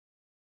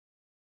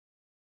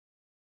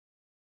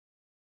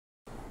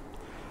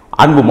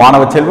அன்பு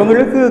மாணவ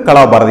செல்வங்களுக்கு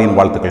கலாபாரதியின்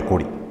வாழ்த்துக்கள்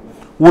கூடி.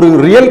 ஒரு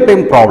ரியல்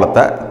டைம்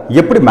ப்ராப்ளத்தை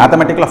எப்படி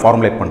மேத்தமெட்டிக்கலாக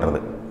ஃபார்முலேட் பண்ணுறது,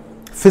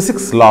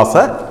 ஃபிசிக்ஸ்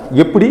லாஸை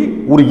எப்படி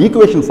ஒரு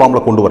ஈக்குவேஷன்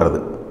ஃபார்மில் கொண்டு வர்றது,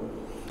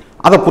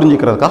 அதை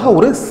புரிஞ்சுக்கிறதுக்காக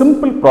ஒரு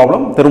சிம்பிள்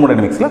ப்ராப்ளம்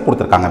தெர்மோடைனமிக்ஸில்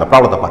கொடுத்துருக்காங்க. அந்த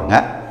ப்ராப்ளத்தை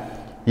பாருங்கள்.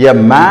 A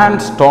man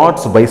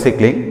starts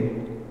பைசைக்கிளிங்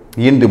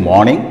in the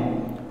morning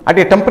at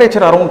a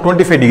temperature around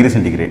 25 degrees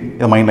centigrade.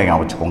 இதை மைண்டில்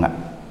ஞாபகம் வச்சுக்கோங்க.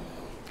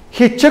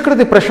 He checked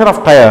the pressure of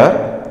tyre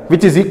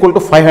which is equal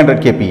to 500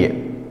 kPa.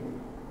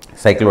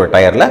 சைக்கிளோட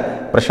டயரில்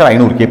pressure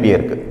 500 kPa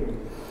இருக்கு.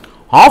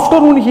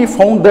 Afternoon he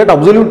found that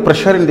absolute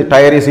pressure in the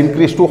tire is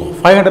increased to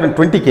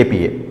 520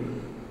 kPa.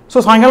 So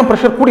சாயங்காலம்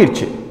pressure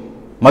கூடிருச்சு.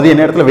 மதிய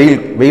நேரத்தில்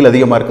வெயில்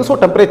அதிகமாக இருக்குது. ஸோ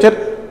டெம்பரேச்சர்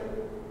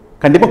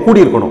கண்டிப்பாக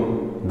கூடி இருக்கணும்.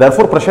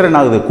 therefore ப்ரெஷர் என்ன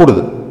ஆகுது,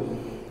 கூடுது.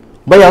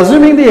 By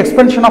assuming the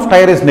expansion of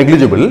tire is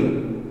negligible,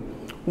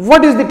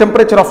 what is the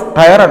temperature of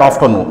tire at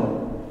afternoon?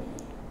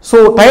 So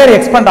tire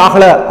expand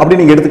ஆகல அப்படி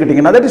நீங்க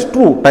எடுத்துக்கிட்டீங்கன்னா that is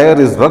true, tire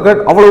is rugged,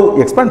 அவ்வளவு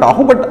expand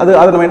ஆகும். பட்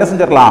அது நம்ம என்ன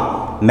செஞ்சிடலாம்,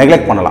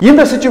 நெக்லெக்ட் பண்ணலாம்.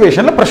 இந்த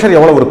சிச்சுவேஷன்ல பிரஷர்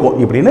எவ்வளவு இருக்கும்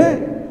இப்படின்னு,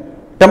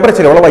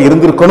 டெம்பரேச்சர் எவ்வளவா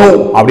இருந்திருக்கணும்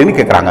அப்படின்னு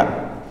கேட்குறாங்க.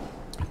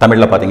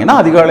 தமிழ்ல பார்த்தீங்கன்னா,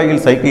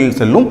 அதிகாலையில் சைக்கிளில்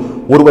செல்லும்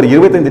ஒருவர்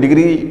 25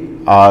 டிகிரி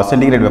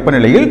சென்டிகிரேட்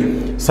வெப்பநிலையில்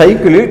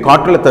சைக்கிளில்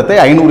காற்றழுத்தத்தை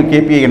 500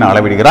 kPa என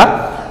அளவிடுகிறார்.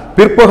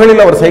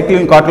 பிற்பகலில் அவர்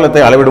சைக்கிளின்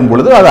காற்றழுத்தத்தை அளவிடும்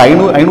பொழுது அது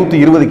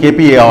 520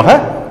 kPa ஆக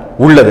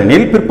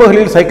உள்ளதெனில்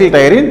பிற்பகலில் சைக்கிள்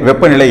டயரின்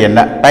வெப்பநிலை என்ன?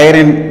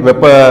 டயரின்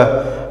வெப்ப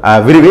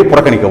விரிவை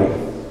புறக்கணிக்கவும்.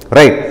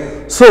 ரைட்.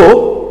 ஸோ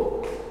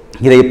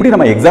இதை எப்படி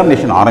நம்ம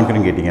எக்ஸாமினேஷன்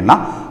ஆரம்பிக்கணும்னு கேட்டிங்கன்னா,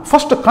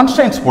 ஃபர்ஸ்ட்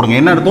கன்ஸ்டன்ட்ஸ் போடுங்க.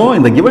 என்ன அர்த்தம்,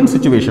 இந்த கிவன்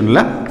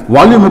சிச்சுவேஷனில்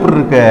வால்யூம் எப்படி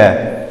இருக்க,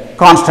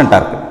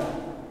 கான்ஸ்டன்ட்டாக இருக்கு.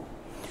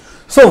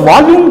 ஸோ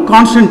வால்யூம்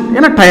கான்ஸ்டன்ட்,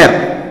 ஏன்னா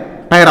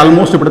டயர்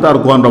ஆல்மோஸ்ட் இப்படி தான்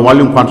இருக்கும். அந்த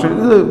வால்யூம் கான்ஸ்டன்ட்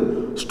இது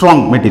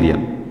ஸ்ட்ராங்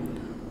மெட்டீரியல்.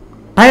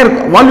 டயர்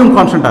வால்யூம்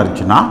கான்ஸ்டன்ட்டாக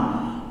இருந்துச்சுன்னா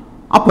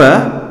அப்போ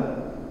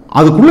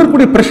அதுக்குள்ள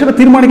இருக்கக்கூடிய பிரஷரை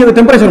தீர்மானிக்கிறது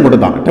டெம்பரேச்சர்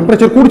மட்டும் தான்.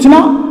 டெம்பரேச்சர் கூடுச்சுன்னா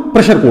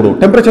பிரஷர் கூடும்,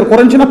 டெம்பரேச்சர்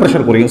குறைஞ்சுன்னா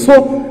பிரஷர் குறையும். ஸோ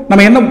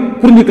நம்ம என்ன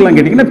புரிஞ்சுக்கலாம்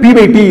கேட்டிங்கன்னா,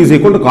 P/T is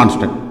equal to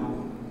constant.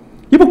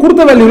 இப்போ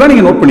கொடுத்த வேல்யூலாம்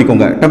நீங்கள் நோட்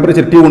பண்ணிக்கோங்க.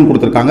 டெம்பரேச்சர் T1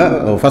 கொடுத்துருக்காங்க,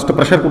 ஃபர்ஸ்ட்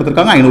பிரஷர்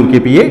கொடுத்துருக்காங்க 500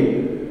 kPa,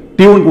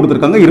 T1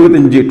 கொடுத்துருக்காங்க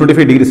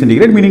 25 டிகிரி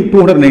சென்டிகிரேட், மீனிங்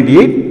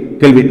 298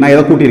 கெல்வின். நான்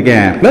எதை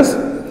கூட்டியிருக்கேன், ப்ளஸ்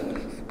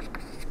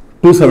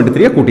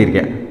 273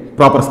 கூட்டியிருக்கேன்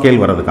ப்ராப்பர்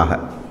ஸ்கேல் வர்றதுக்காக,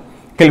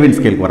 கெல்வின்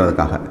ஸ்கேலுக்கு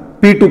வர்றதுக்காக.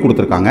 P2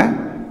 கொடுத்துருக்காங்க,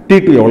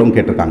 T2 எவ்வளோன்னு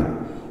கேட்டிருக்காங்க.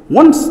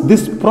 Once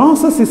this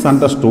process is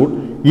understood,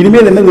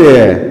 இனிமேல் என்னது,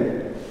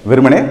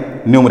 வெறுமனே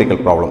numerical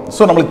problem.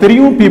 So நமக்கு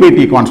தெரியும் P/T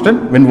constant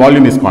when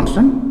volume is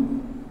constant.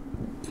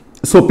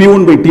 So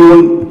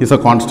P1/T1 is a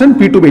constant,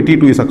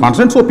 P2/T2 is a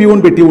constant. So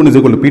P1/T1 is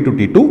equal to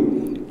P2/T2,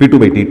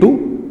 P2/T2.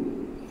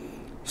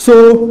 So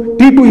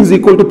T2 is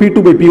equal to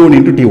P2/P1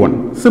 into T1.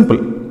 Simple.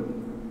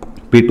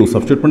 P2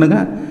 substitute பண்ணுங்க,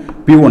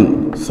 P1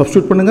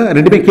 substitute பண்ணுங்க.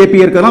 ரெண்டுமே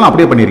kPa இருக்கிறதுனால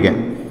அப்படியே பண்ணியிருக்கேன்.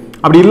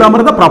 அப்படி இல்லாமல்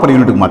இருந்தால் proper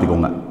யூனிட்டுக்கு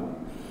மாற்றிக்கோங்க.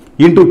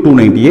 இன்டூ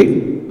 298.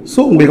 ஸோ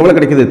உங்களுக்கு எவ்வளோ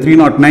கிடைக்குது,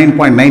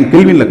 309.9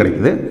 கெல்வினில்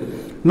கிடைக்குது.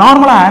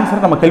 நார்மலாக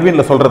ஆன்சர் நம்ம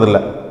கெல்வினில் சொல்கிறது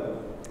இல்லை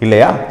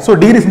இல்லையா. ஸோ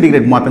டிகிரி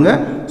சென்டிகிரேட் மாற்றுங்க.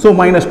 So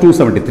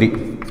 -273.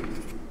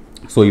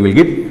 So you will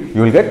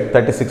get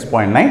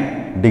 36.9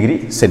 degree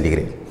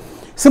centigrade.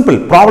 Simple.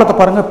 ப்ராப்ளத்தை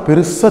பாருங்கள்,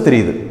 பெருசாக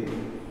தெரியுது,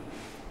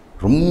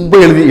 ரொம்ப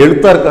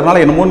எழுத்தாக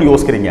இருக்கிறதுனால என்னமோன்னு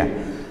யோசிக்கிறீங்க.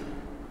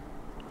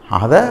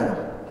 அதை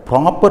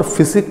ப்ராப்பர்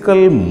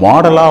ஃபிசிக்கல்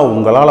மாடலாக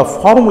உங்களால்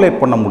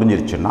ஃபார்முலேட் பண்ண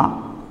முடிஞ்சிருச்சுன்னா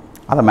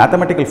அதை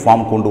மேத்தமெட்டிக்கல்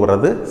ஃபார்ம் கொண்டு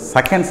வர்றது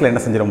செகண்ட்ஸில் என்ன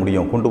செஞ்சிட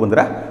முடியும், கொண்டு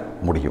வந்துட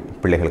முடியும்.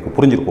 பிள்ளைகளுக்கு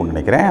புரிஞ்சிருக்கும்னு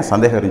நினைக்கிறேன்.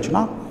 சந்தேகம்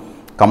இருந்துச்சுன்னா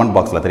கமெண்ட்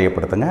பாக்ஸில்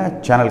தெரியப்படுத்துங்க.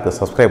 சேனலுக்கு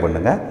சப்ஸ்கிரைப்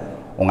பண்ணுங்கள்.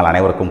 உங்கள்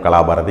அனைவருக்கும்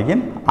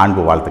கலாபாரதியின்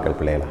அன்பு வாழ்த்துக்கள்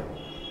பிள்ளைகளா.